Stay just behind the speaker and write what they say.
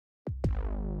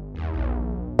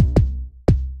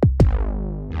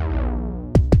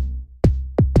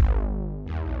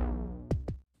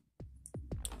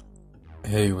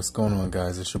Hey, what's going on,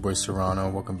 guys? It's your boy Serrano.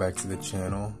 Welcome back to the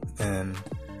channel. And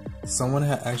someone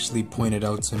had actually pointed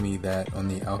out to me that on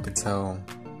the Alcatel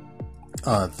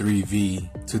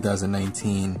 3V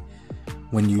 2019,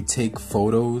 when you take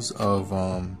photos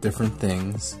of different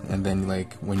things, and then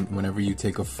like whenever you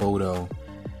take a photo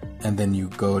and then you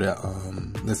go to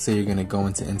let's say you're gonna go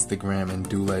into Instagram and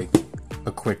do like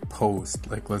a quick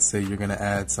post, like let's say you're gonna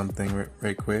add something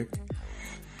right quick.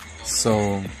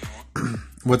 So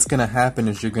what's gonna happen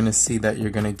is you're gonna see that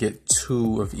you're gonna get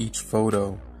two of each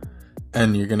photo,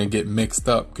 and you're gonna get mixed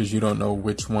up because you don't know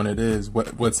which one it is.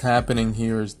 What's happening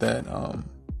here is that what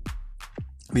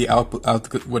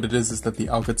it is that the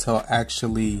Alcatel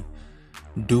actually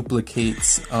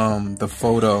duplicates the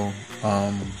photo.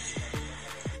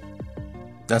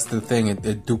 That's the thing,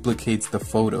 it duplicates the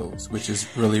photos, which is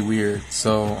really weird.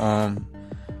 So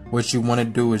what you want to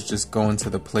do is just go into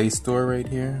the Play Store right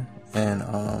here, and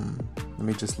let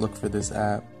me just look for this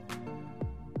app,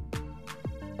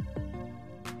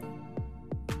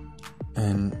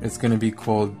 and it's going to be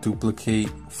called Duplicate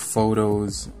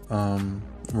Photos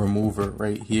Remover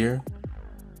right here.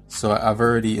 So I've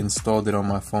already installed it on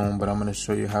my phone, but I'm going to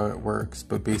show you how it works.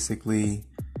 But basically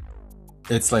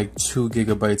it's like 2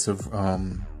 gigabytes of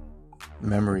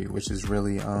memory, which is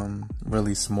really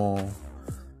really small.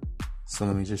 So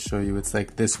let me just show you. It's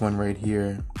like this one right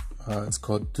here. It's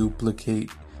called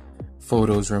Duplicate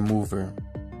Photos Remover.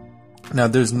 Now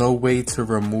there's no way to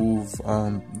remove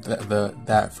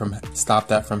stop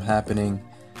that from happening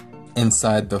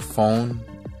inside the phone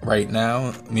right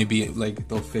now. Maybe like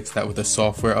they'll fix that with a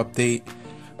software update,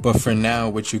 but for now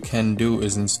what you can do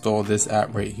is install this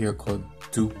app right here called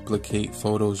Duplicate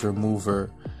Photos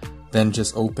Remover. Then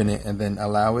just open it and then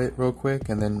allow it real quick,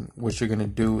 and then what you're gonna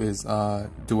do is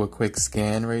do a quick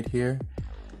scan right here.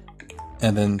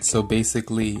 And then so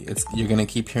basically you're gonna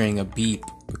keep hearing a beep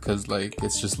because like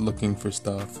it's just looking for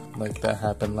stuff. Like that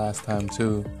happened last time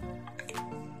too.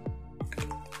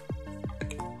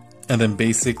 And then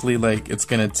basically like it's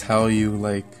gonna tell you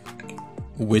like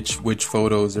which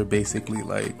photos are basically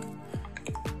like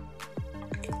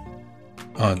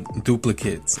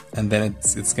duplicates, and then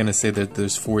it's gonna say that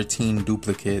there's 14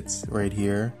 duplicates right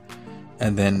here,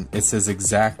 and then it says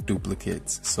exact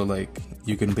duplicates. So like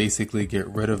you can basically get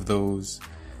rid of those,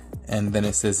 and then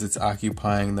it says it's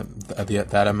occupying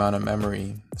that amount of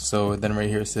memory. So then right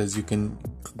here it says you can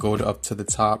go up to the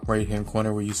top right hand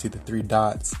corner where you see the 3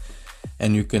 dots,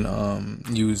 and you can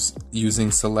using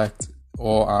select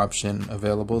all option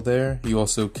available there. You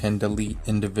also can delete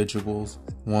individual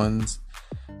ones,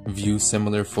 view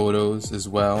similar photos as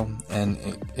well, and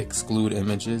exclude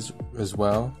images as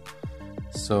well.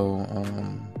 So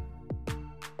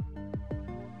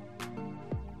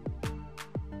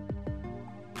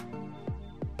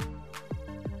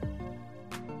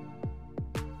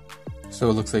so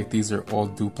it looks like these are all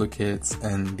duplicates,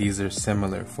 and these are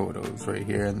similar photos right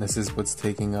here, and this is what's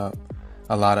taking up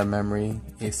a lot of memory,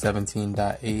 a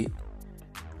 17.8.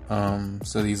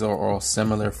 So these are all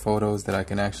similar photos that I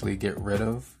can actually get rid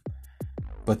of.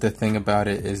 But the thing about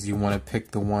it is you want to pick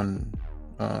the one,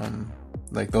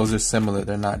 like those are similar,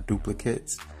 they're not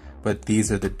duplicates, but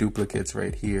these are the duplicates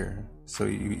right here. So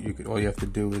you could, all you have to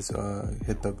do is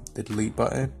hit the delete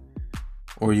button,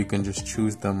 or you can just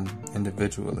choose them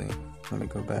individually. Let me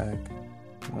go back.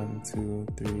 1, 2,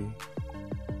 3.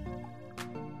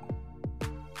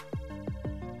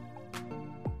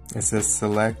 It says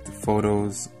select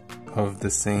photos of the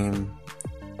same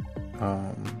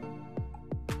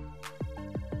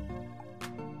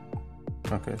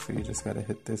okay, so you just gotta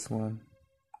hit this one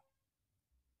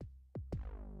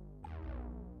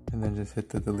and then just hit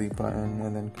the delete button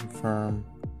and then confirm.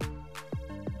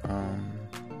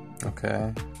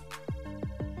 Okay,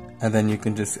 and then you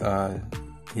can just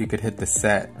you could hit the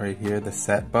set right here, the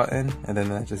set button, and then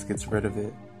that just gets rid of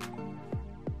it.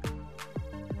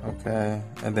 Okay,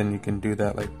 and then you can do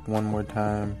that like one more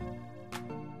time.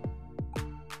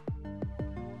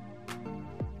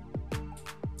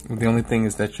 The only thing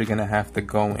is that you're gonna have to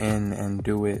go in and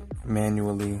do it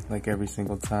manually like every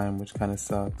single time, which kind of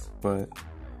sucks, but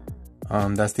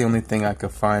that's the only thing I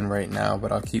could find right now,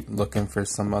 but I'll keep looking for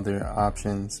some other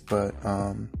options. But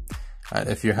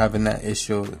if you're having that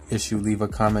issue, leave a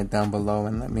comment down below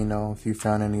and let me know if you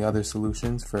found any other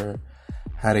solutions for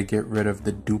how to get rid of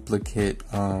the duplicate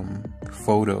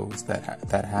photos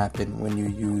that happen when you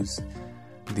use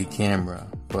the camera.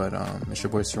 But it's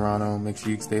your boy Serrano. Make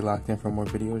sure you stay locked in for more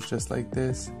videos just like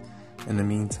this. In the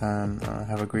meantime,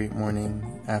 have a great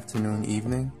morning, afternoon,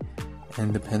 evening,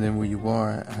 and depending where you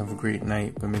are, have a great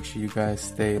night. But make sure you guys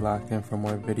stay locked in for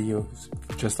more videos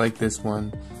just like this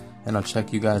one, and I'll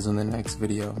check you guys on the next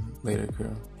video. Later,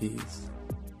 crew. Peace.